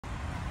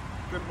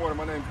Good morning,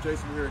 my name is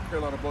Jason. We're here at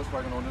Carolina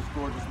Volkswagen on this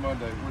gorgeous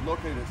Monday. We're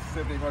located at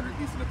 7800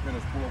 East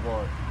Independence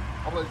Boulevard.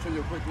 I'm going to show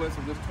you a quick list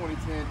of this 2010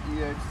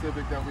 EX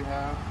Civic that we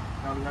have.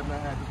 Now, we have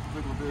not had this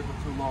particular vehicle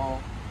too long.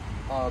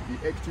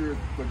 The exterior,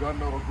 the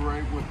gunmetal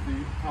gray with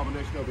the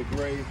combination of the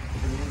gray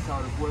and the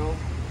inside as well.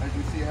 As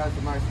you see, it has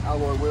the nice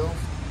alloy wheels.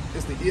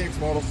 It's the EX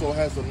model, so it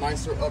has the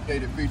nicer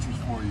updated features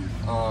for you.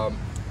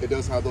 It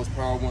does have those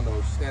power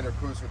windows, standard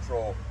cruise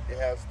control. It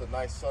has the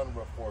nice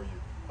sunroof for you.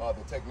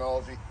 The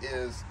technology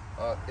is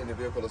in the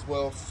vehicle as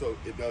well, so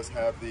it does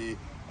have the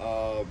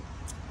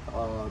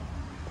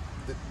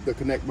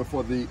connector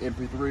for the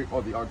MP3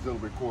 or the auxiliary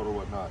recorder or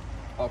whatnot.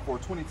 For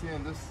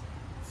 2010, this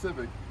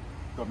Civic,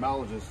 the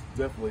mileage is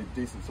definitely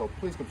decent, so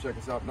please come check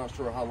us out. Not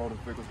sure how long this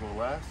vehicle is going to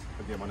last.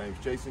 Again, my name is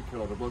Jason,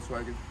 Carolina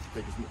Volkswagen.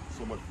 Thank you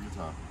so much for your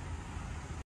time.